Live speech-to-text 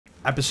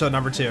Episode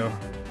number 2.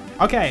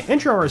 Okay,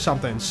 intro or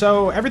something.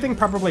 So everything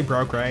probably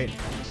broke, right?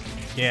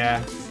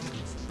 Yeah.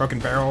 Broken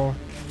barrel.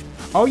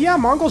 Oh yeah,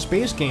 Mongol's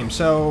base game.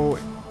 So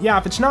yeah,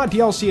 if it's not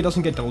DLC, it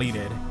doesn't get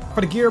deleted.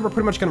 For the gear, we're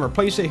pretty much gonna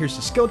replace it. Here's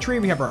the skill tree.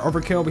 We have our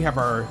overkill. We have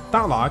our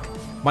thought lock,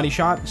 money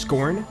shot,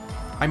 scorn.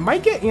 I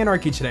might get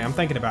anarchy today. I'm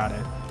thinking about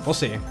it. We'll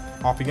see.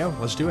 Off we go.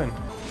 Let's do it.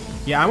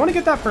 Yeah, I want to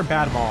get that for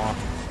bad maw.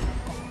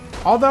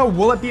 Although,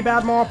 will it be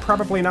bad maw?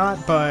 Probably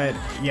not. But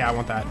yeah, I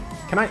want that.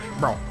 Can I,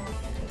 bro?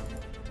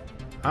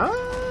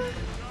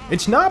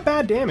 It's not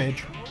bad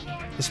damage,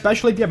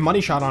 especially if you have money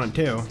shot on it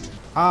too.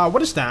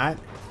 What is that?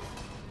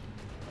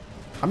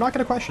 I'm not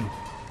gonna question.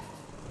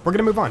 We're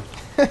gonna move on.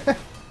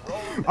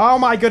 Oh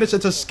my goodness,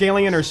 it's a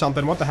scallion or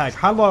something. What the heck?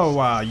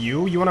 Hello,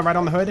 you wanna ride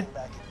on the hood?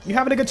 You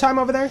having a good time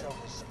over there?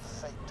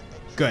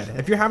 Good.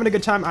 If you're having a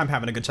good time, I'm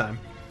having a good time.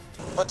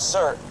 But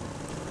sir,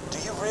 do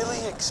you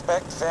really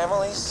expect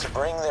families to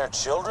bring their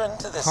children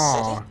to this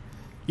city?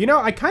 You know,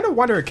 I kind of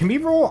wonder, can we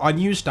roll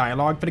unused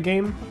dialogue for the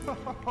game?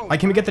 Like,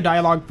 can we get the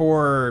dialogue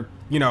for,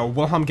 you know,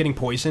 Wilhelm getting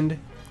poisoned?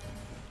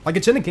 Like,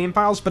 it's in the game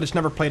files, but it's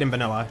never played in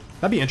vanilla.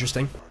 That'd be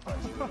interesting.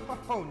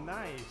 Oh,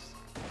 nice.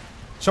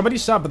 Somebody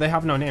sub, but they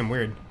have no name.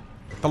 Weird.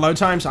 The load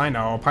times, I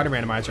know. Part of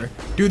Randomizer.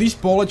 Dude, these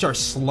bullets are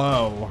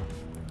slow.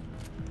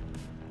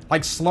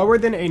 Like, slower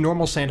than a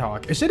normal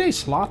Sandhawk. Is it a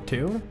sloth,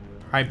 too?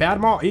 Alright, bad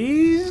maw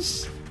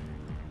is...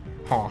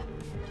 Huh.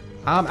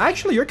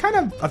 Actually, you're kind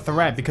of a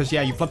threat because,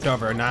 yeah, you flipped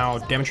over. Now,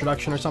 damage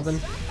reduction or something?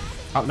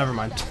 Oh, never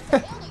mind.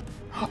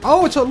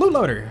 Oh, it's a loot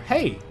loader.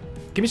 Hey,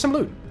 give me some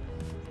loot.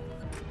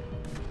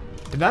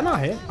 Did that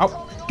not hit?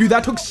 Oh, dude,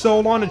 that took so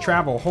long to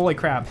travel. Holy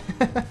crap.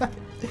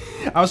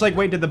 I was like,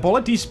 wait, did the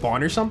bullet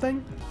despawn or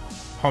something?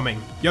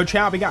 Homing. Yo,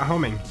 chat, we got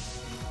homing.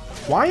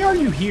 Why are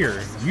you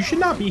here? You should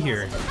not be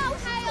here. Oh,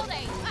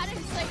 howdy. I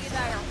didn't see you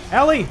there.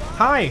 Ellie,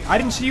 hi. I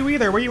didn't see you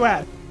either. Where you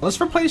at? Let's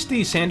replace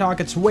the Sandhawk.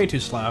 It's way too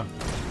slow.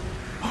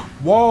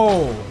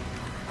 Whoa.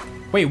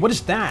 Wait, what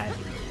is that?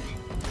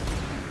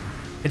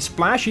 It's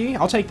splashy.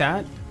 I'll take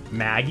that.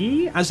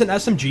 Maggie as an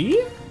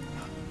SMG?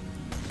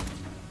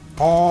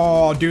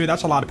 Oh, dude,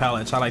 that's a lot of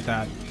pellets. I like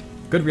that.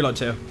 Good reload,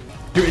 too.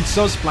 Dude, it's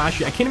so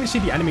splashy. I can't even see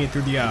the enemy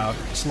through the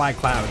slag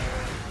cloud.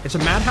 It's a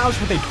madhouse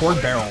with a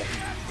torque barrel.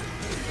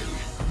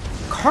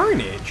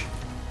 Carnage?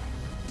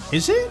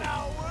 Is it?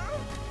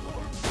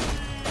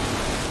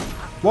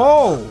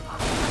 Whoa.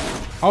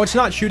 Oh, it's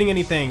not shooting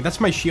anything. That's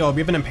my shield.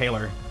 We have an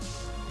impaler.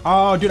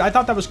 Oh, dude, I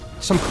thought that was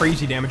some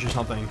crazy damage or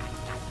something.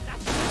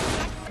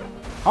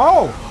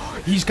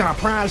 Oh, he's got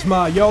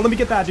plasma. Yo, let me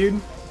get that,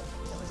 dude.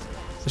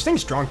 This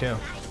thing's strong, too.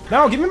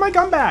 No, give me my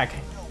gun back.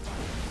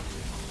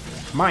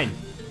 Mine.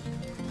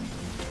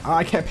 Oh,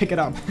 I can't pick it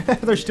up.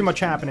 There's too much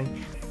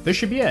happening. This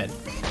should be it.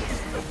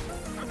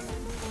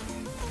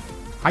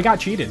 I got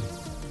cheated.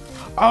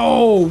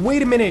 Oh,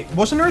 wait a minute.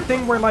 Wasn't there a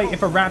thing where, like,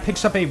 if a rat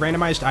picks up a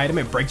randomized item,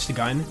 it breaks the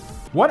gun?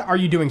 What are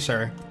you doing,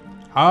 sir?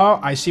 Oh,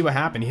 I see what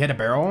happened. He hit a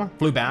barrel,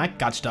 flew back,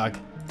 got stuck.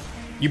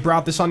 You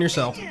brought this on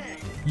yourself.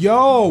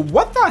 Yo,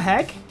 what the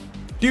heck?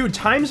 Dude,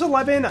 times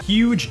 11,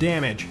 huge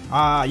damage.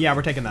 Yeah,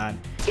 we're taking that.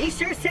 He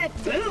sure said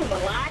boom a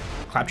lot.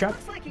 Claptrap?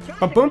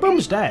 But Boom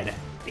Boom's dead.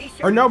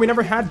 Or no, we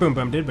never had Boom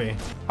Boom, did we?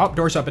 Oh,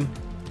 door's open.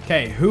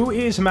 Okay, who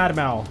is Mad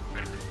Mel?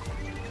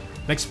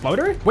 An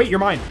exploder? Wait, you're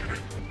mine.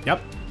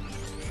 Yep.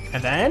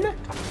 And then?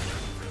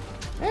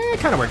 It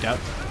kind of worked out.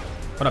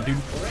 What up, dude?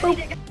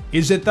 Boop.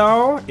 Is it,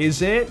 though?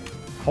 Is it?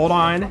 Hold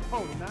on.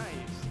 Oh,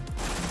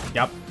 nice.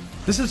 Yep.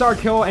 This is our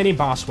kill any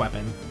boss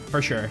weapon,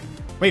 for sure.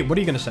 Wait, what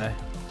are you gonna say?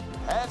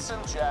 Handsome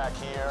Jack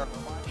here.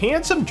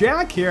 Handsome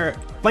Jack here.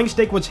 Blank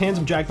Steak was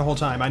Handsome Jack the whole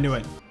time. I knew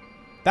it.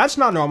 That's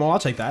not normal. I'll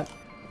take that.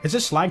 Is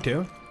this slag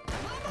too?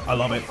 I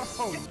love it.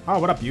 Oh,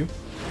 what up, you?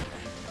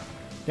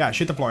 Yeah,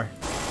 shoot the floor.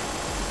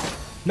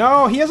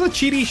 No, he has a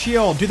cheaty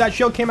shield. Dude, that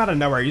shield came out of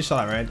nowhere. You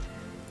saw that, right?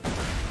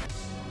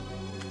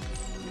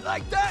 You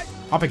like that?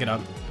 I'll pick it up.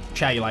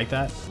 Chat, you like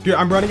that? Dude,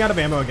 I'm running out of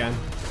ammo again.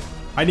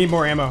 I need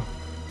more ammo.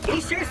 He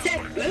sure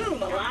said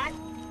boom a lot.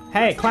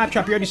 Hey,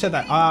 Claptrap, you already said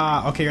that.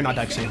 Okay, you're not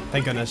Dexy.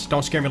 Thank goodness.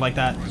 Don't scare me like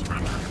that.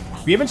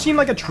 We haven't seen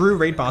like a true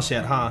raid boss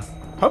yet, huh?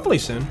 Hopefully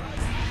soon.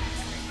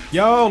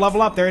 Yo,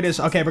 level up. There it is.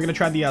 Okay, we're gonna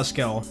try the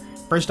skill.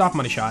 First off,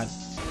 money shot.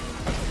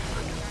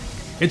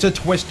 It's a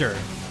twister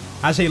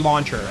as a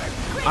launcher.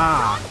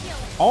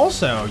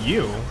 Also,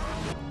 you.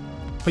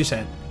 Please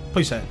hit.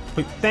 Please hit.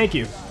 Please. Thank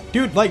you.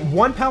 Dude, like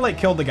one pellet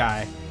killed the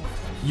guy.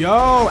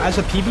 Yo, as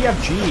a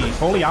PBFG,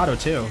 fully auto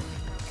too.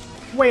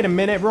 Wait a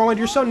minute, Roland,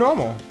 you're so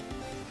normal.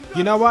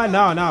 You know what?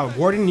 No,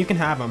 Warden, you can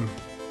have him.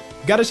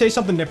 You gotta say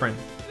something different.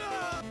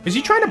 Is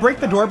he trying to break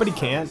the door, but he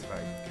can't?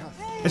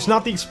 It's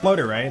not the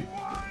exploder, right?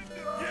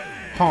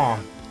 Huh.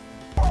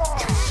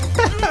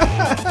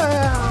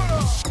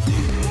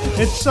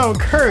 It's so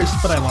cursed,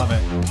 but I love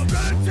it.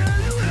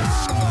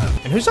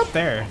 And who's up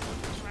there?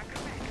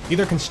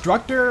 Either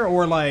constructor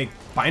or like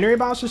binary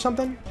boss or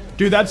something?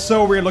 Dude, that's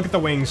so weird. Look at the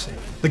wings.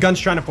 The gun's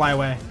trying to fly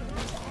away.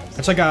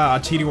 It's like a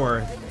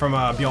T-Door from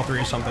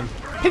BL3 or something.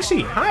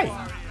 Pixie,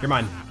 hi. You're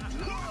mine.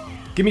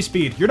 Give me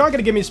speed. You're not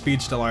gonna give me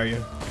speed still, are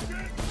you?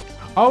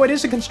 Oh, it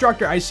is a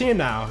constructor. I see him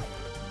now.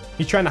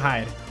 He's trying to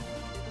hide.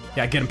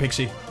 Yeah, get him,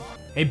 Pixie.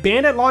 A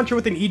bandit launcher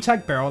with an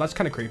E-Tech barrel. That's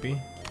kind of creepy.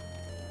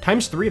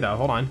 ×3 though.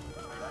 Hold on.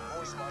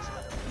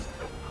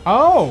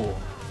 Oh,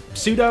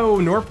 pseudo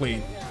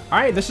Norfleet. All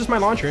right, this is my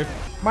launcher.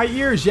 My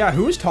ears. Yeah,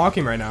 who is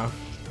talking right now?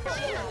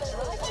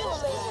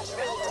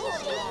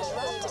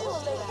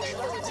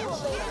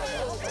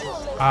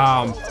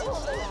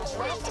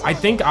 I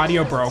think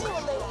audio broke.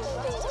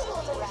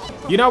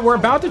 You know, we're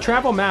about to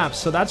travel maps,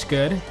 so that's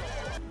good.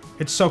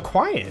 It's so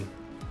quiet.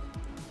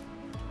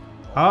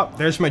 Oh,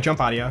 there's my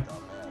jump audio.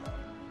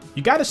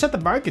 You gotta set the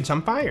barkins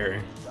on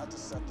fire.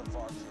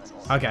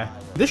 Okay.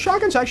 This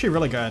shotgun's actually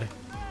really good.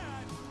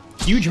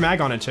 Huge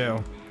mag on it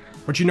too,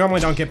 which you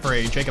normally don't get for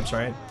a Jacobs,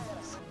 right?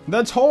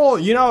 The toll,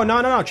 you know,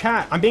 no,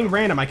 chat. I'm being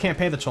random. I can't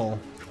pay the toll.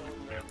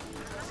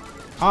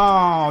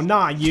 Oh,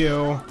 not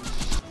you.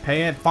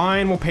 Pay it.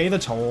 Fine, we'll pay the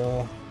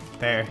toll.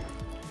 There.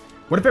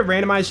 What if it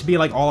randomized to be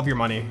like all of your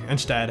money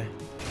instead?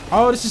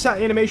 Oh, this is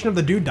that animation of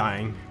the dude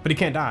dying, but he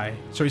can't die.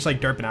 So he's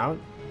like derping out.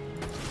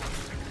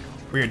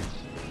 Weird.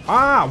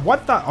 Ah,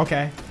 what the?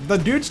 Okay. The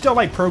dude's still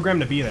like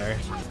programmed to be there.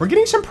 We're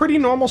getting some pretty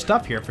normal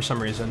stuff here for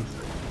some reason.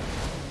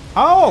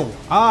 Oh,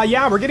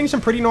 yeah, we're getting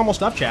some pretty normal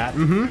stuff, chat.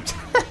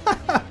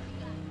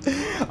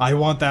 I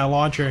want that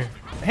launcher.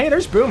 Hey,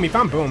 there's Boom. We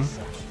found Boom.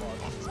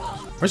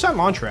 Where's that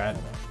launcher at?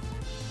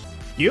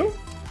 You?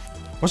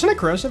 Wasn't it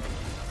corrosive?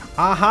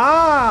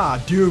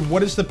 Aha! Dude,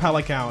 what is the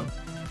pellet count?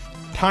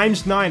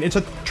 ×9. It's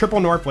a triple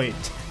Norfleet.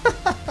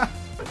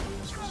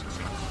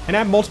 And I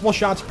have multiple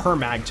shots per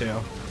mag, too.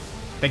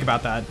 Think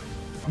about that.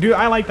 Dude,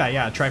 I like that.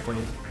 Yeah,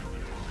 Trifleet.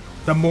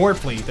 The more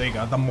fleet. There you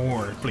go. The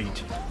more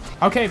fleet.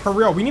 Okay, for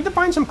real. We need to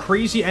find some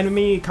crazy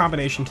enemy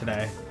combination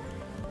today.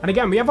 And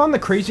again, we have on the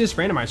craziest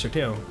randomizer,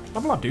 too.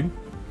 Level up, dude.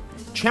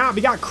 Chat,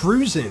 we got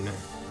cruising.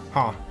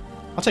 Huh.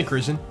 I'll take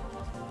cruising.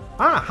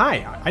 Ah,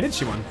 hi. I did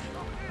see one.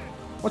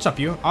 What's up,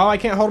 you? Oh, I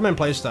can't hold him in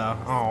place, though.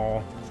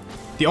 Oh.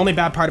 The only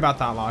bad part about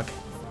that lock.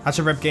 That's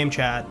a rip game,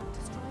 chat.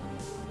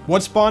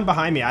 What spawned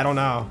behind me? I don't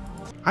know.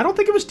 I don't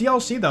think it was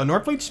DLC, though.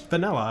 Norfleet's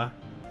vanilla.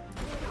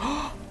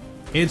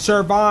 It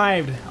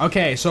survived.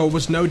 Okay, so it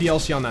was no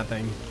DLC on that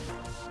thing.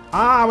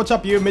 Ah, what's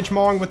up, you? Mitch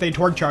Mong with a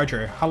torque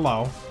charger.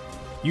 Hello.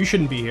 You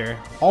shouldn't be here.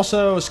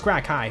 Also,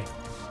 Scrack, hi.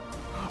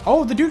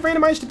 Oh, the dude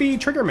randomized to be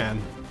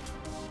Triggerman.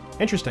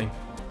 Interesting.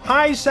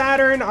 Hi,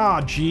 Saturn. Aw,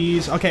 oh,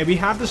 jeez. Okay, we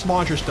have this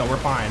launcher still. We're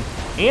fine.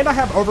 And I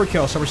have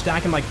overkill, so we're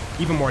stacking, like,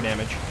 even more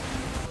damage.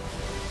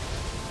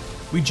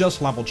 We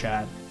just leveled,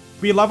 chat.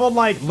 We leveled,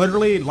 like,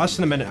 literally less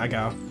than a minute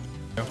ago.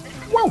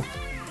 Whoa!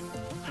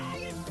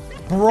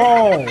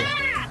 Bro!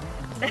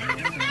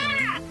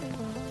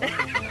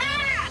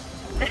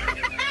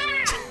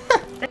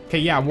 Okay,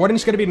 yeah,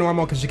 Warden's gonna be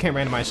normal because you can't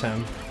randomize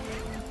him.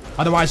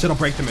 Otherwise, it'll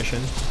break the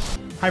mission.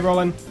 Hi,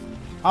 Roland.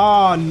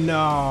 Oh,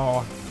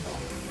 no.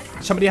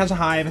 Somebody has a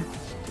hive.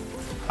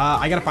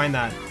 I gotta find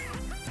that.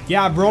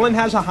 Yeah, Roland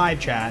has a hive,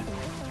 chat.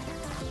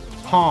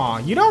 Huh.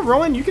 You know,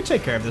 Roland, you could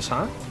take care of this,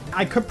 huh?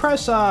 I could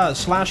press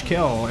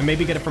 /kill and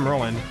maybe get it from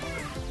Roland.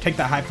 Take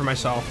that hive for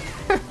myself.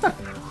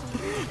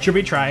 Should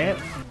we try it?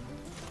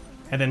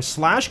 And then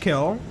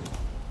 /kill.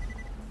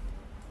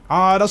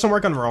 Oh, it doesn't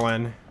work on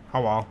Roland.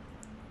 Oh, well.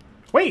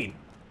 Wait.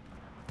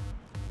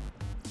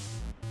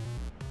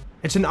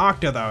 It's an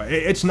octa, though.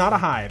 It's not a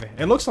hive.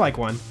 It looks like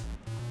one.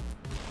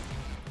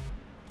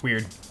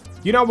 Weird.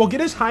 You know, we'll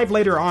get his hive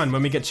later on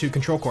when we get to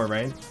control core,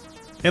 right?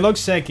 It looks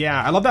sick,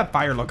 yeah. I love that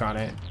fire look on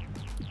it.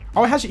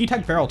 Oh, it has an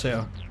E-Tech barrel,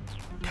 too.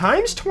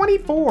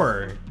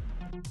 ×24.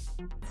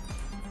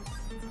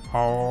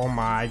 Oh,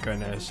 my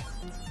goodness.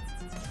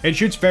 It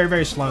shoots very,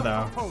 very slow,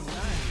 though.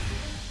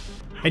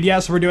 And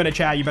yes, we're doing a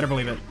chat. You better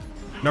believe it.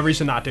 No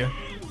reason not to.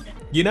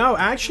 You know,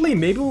 actually,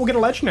 maybe we'll get a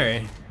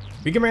legendary.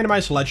 We can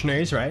randomize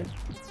legendaries, right?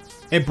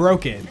 It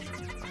broke it.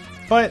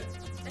 But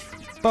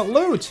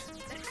loot.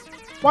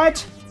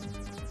 What?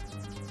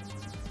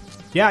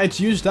 Yeah, it's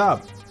used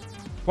up.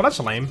 Well, that's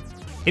lame.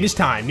 It is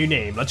time. New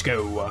name. Let's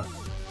go.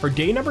 For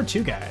day number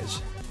 2,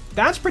 guys.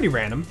 That's pretty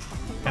random.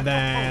 And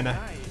then...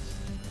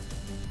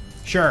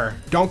 Sure.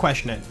 Don't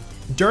question it.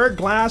 Dirt,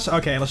 glass.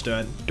 Okay, let's do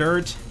it.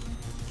 Dirt,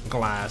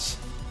 glass.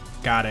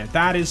 Got it.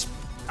 That is...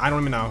 I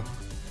don't even know.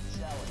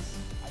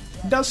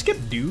 Does skip,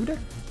 dude?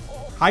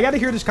 I gotta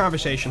hear this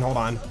conversation. Hold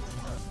on.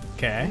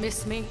 Okay.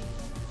 Miss me?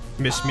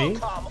 Miss me?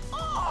 Come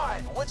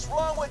on! What's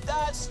wrong with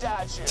that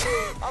statue?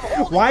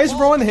 Why is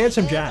Roland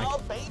handsome Jack?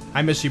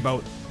 I miss you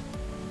both.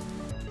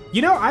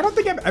 You know, I don't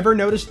think I've ever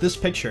noticed this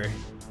picture.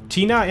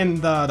 Tina and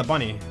the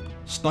bunny.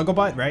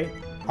 Snugglebutt, right?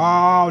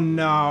 Oh,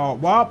 no.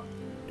 Well,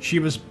 she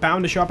was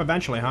bound to show up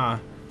eventually, huh?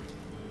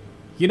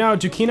 You know,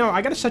 Dukino,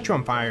 I gotta set you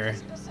on fire.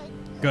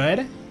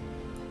 Good.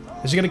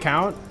 Is it gonna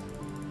count?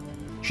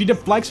 She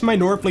deflects my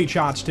Norfleet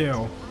shots,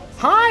 too.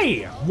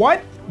 Hi! What?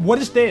 What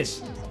is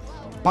this?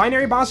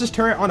 Binary boss's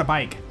turret on a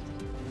bike.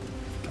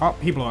 Oh,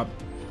 he blew up.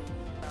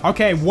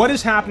 Okay, what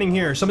is happening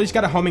here? Somebody's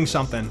got a homing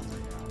something.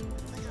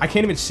 I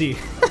can't even see.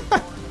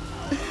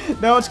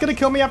 No, it's gonna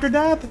kill me after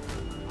death.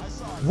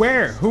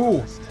 Where?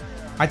 Who?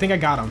 I think I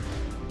got him.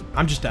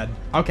 I'm just dead.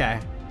 Okay.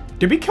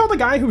 Did we kill the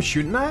guy who was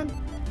shooting that?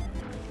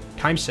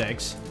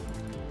 ×6.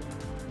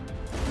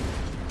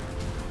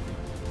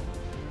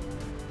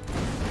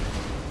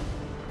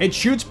 It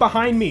shoots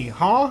behind me,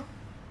 huh?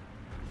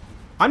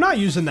 I'm not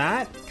using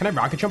that. Can I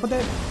rocket jump with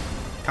it?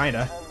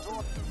 Kinda.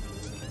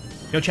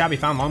 Yo, chat, we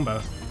found longbow.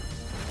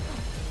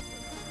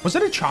 Was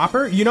it a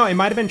chopper? You know, it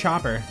might have been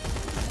chopper.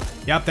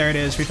 Yep, there it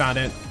is. We found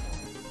it.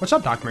 What's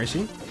up, Doc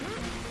Mercy?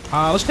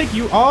 Let's take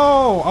you.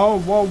 Oh,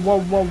 whoa,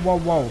 whoa, whoa, whoa,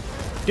 whoa.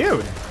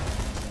 Dude.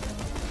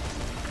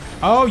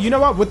 Oh, you know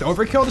what? With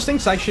overkill, this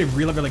thing's actually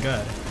really, really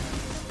good.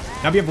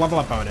 Now we have level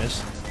up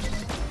bonus.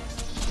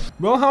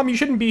 Wilhelm, you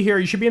shouldn't be here.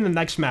 You should be in the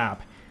next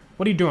map.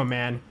 What are you doing,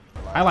 man?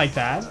 I like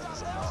that.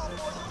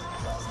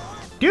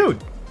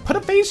 Dude, put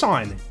a face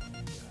on.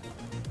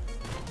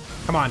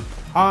 Come on.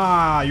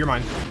 Ah, you're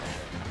mine.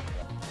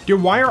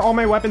 Dude, why are all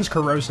my weapons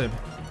corrosive?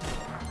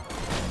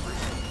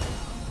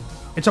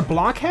 It's a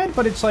blockhead,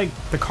 but it's like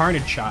the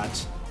carnage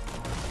shots.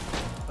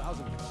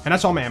 And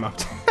that's all my ammo.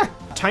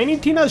 Tiny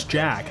Tina's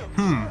Jack.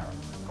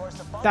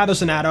 That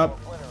doesn't add up.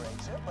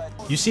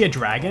 You see a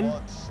dragon?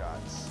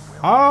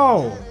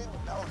 Oh.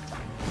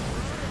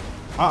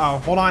 Uh-oh.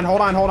 Hold on, hold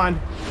on, hold on.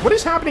 What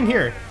is happening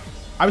here?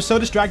 I was so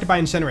distracted by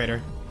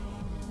Incinerator.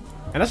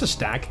 And that's a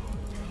stack.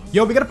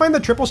 Yo, we gotta find the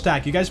triple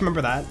stack. You guys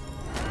remember that?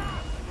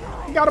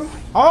 You got him.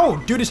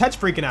 Oh, dude, his head's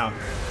freaking out.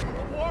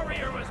 The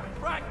warrior was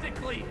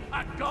practically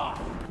a god.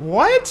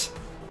 What?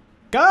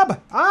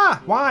 Gub?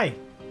 Ah, why?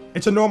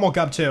 It's a normal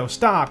Gub too.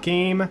 Stop,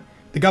 game.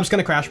 The Gub's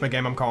gonna crash my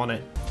game, I'm calling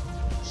it.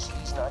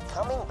 She's not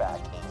coming back,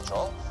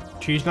 Angel.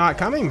 She's not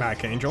coming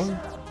back, Angel.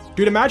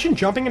 Dude, imagine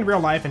jumping in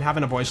real life and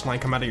having a voice line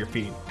come out of your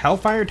feet.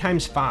 Hellfire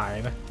times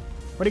 5.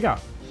 Where'd he go?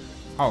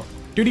 Oh,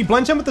 dude, he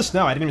blends in with the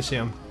snow. I didn't even see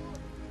him.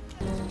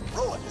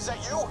 Roland, is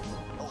that you?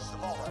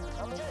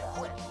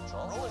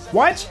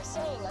 What?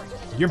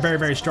 You're very,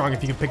 very strong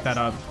if you can pick that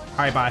up.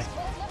 Alright, bye.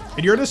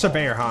 And you're the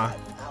surveyor, huh?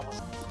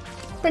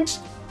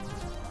 Thanks.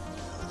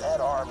 That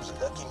arm's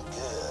looking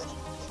good.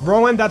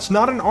 Roland, that's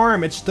not an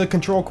arm, it's the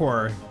control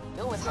core.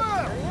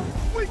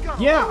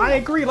 Yeah, I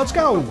agree, let's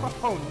go.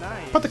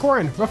 Put the core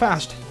in, real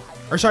fast.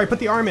 Or sorry, put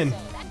the arm in.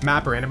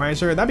 Map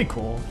randomizer, that'd be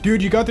cool.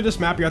 Dude, you go through this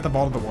map, you're at the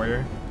Vault of the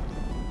Warrior.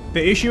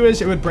 The issue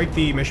is it would break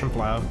the mission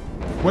flow.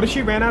 What if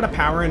she ran out of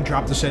power and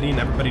dropped the city and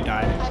everybody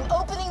died? I'm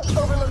opening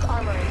the Overlook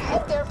Armory.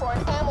 Head there for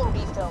an ammo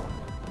refill.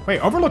 Wait,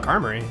 Overlook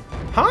Armory?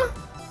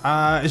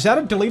 Huh? Is that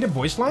a deleted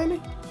voice line?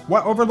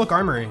 What Overlook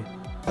Armory?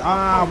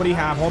 What do you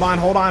have? Hold on,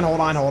 hold on, hold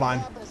on, hold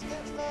on.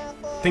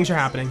 Things are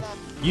happening.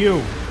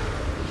 You.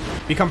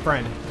 Become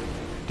friend.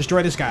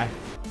 Destroy this guy.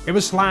 It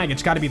was slag,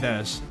 it's gotta be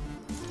this.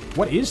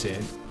 What is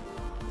it?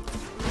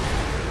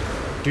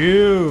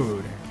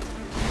 Dude.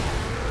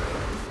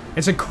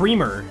 It's a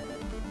creamer.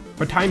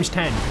 But times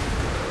 10.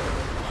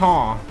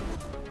 Huh.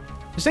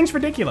 This thing's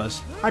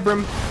ridiculous. Hi,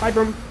 Broom. Hi,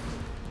 Broom.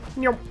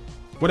 Nope.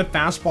 What a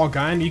fastball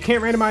gun. You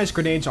can't randomize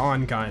grenades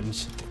on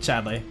guns,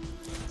 sadly.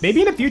 Maybe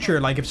in the future,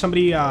 like if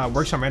somebody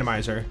works on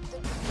randomizer.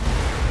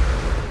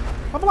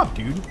 Level up,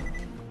 dude.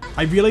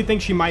 I really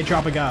think she might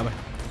drop a Gub.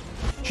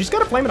 She's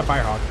got a flame and a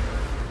firehawk.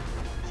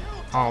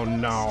 Oh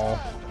no.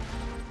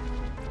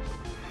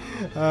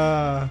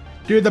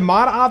 Dude, the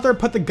mod author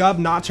put the Gub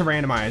not to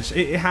randomize.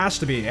 It has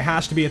to be. It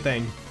has to be a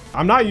thing.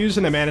 I'm not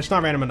using it, man. It's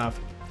not random enough.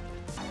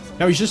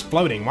 No, he's just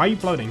floating. Why are you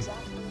floating?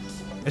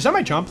 Is that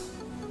my jump?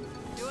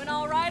 Doing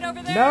all right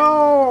over there?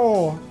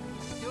 No!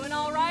 Doing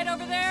all right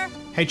over there?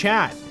 Hey,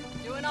 chat.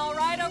 Doing all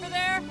right over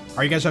there?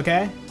 Are you guys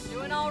okay?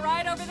 Doing all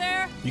right over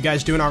there? You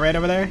guys doing all right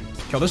over there?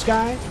 Kill this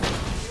guy?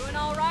 Doing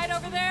all right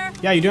over there?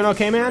 Yeah, you doing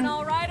okay, Doing man?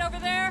 all right over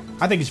there?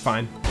 I think he's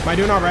fine. Am I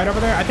doing all right over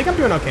there? I think I'm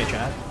doing okay,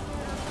 chat.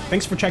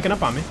 Thanks for checking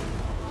up on me.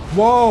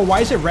 Whoa,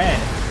 why is it red?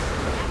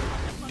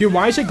 Dude,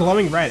 why is it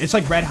glowing red? It's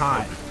like red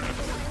hot.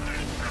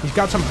 He's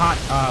got some hot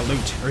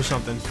loot or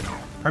something.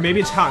 Or maybe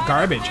it's hot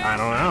garbage. I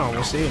don't know.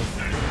 We'll see.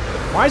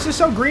 Why is it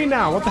so green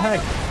now? What the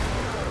heck?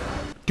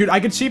 Dude, I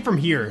could see from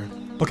here.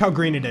 Look how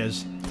green it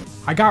is.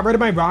 I got rid of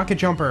my rocket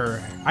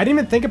jumper. I didn't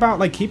even think about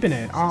like keeping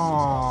it.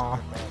 Aww.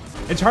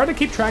 It's hard to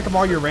keep track of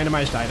all your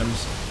randomized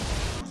items.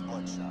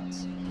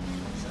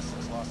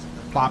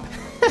 Plop.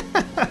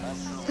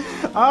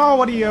 Oh,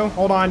 what are you?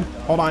 Hold on.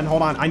 Hold on.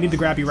 Hold on. I need to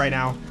grab you right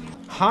now.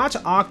 Hot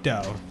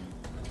Octo.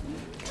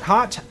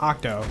 Hot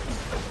Octo.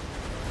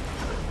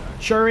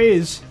 Sure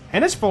is.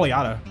 And it's fully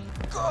auto.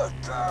 Good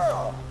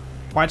girl.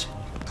 What?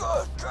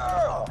 Good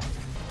girl.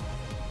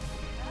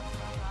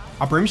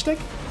 A broomstick?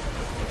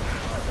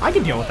 I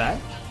can deal with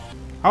that.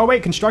 Oh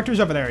wait,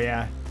 Constructor's over there,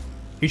 yeah.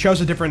 He chose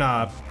a different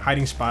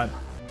hiding spot.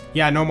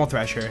 Yeah, normal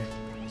Thresher.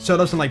 So it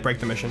doesn't like break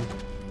the mission.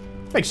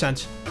 Makes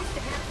sense.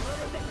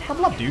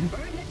 Level up, dude.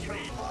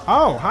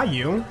 Oh, hi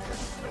you.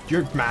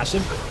 You're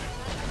massive.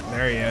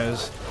 There he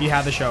is. He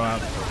had to show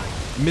up.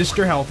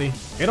 Mr. Healthy.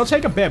 It'll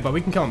take a bit, but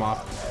we can kill him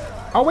off.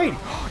 Oh wait,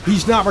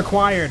 he's not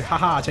required.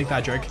 Haha, take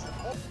that, jerk.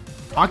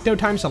 Octo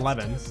times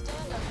 11.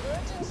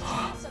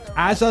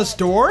 As a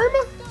storm?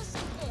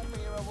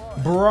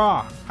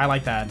 Bruh, I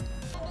like that.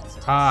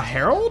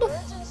 Herald?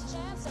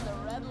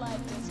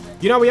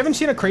 You know, we haven't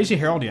seen a crazy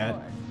Herald yet.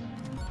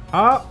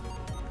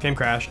 Game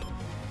crashed.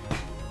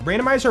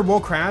 Randomizer will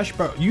crash,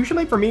 but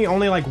usually for me,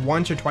 only like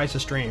once or twice a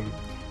stream.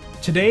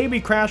 Today, we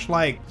crashed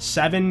like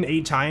 7,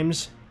 8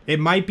 times. It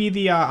might be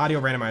the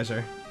audio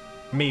randomizer.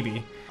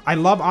 Maybe. I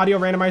love audio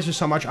randomizer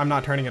so much, I'm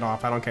not turning it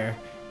off. I don't care.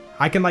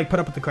 I can like put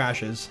up with the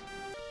crashes.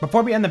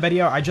 Before we end the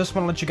video, I just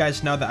want to let you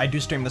guys know that I do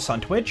stream this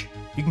on Twitch.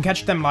 You can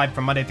catch them live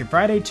from Monday through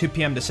Friday, 2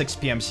 p.m. to 6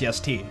 p.m.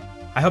 CST.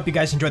 I hope you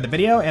guys enjoyed the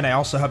video, and I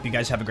also hope you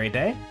guys have a great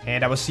day,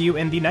 and I will see you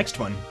in the next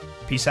one.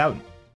 Peace out.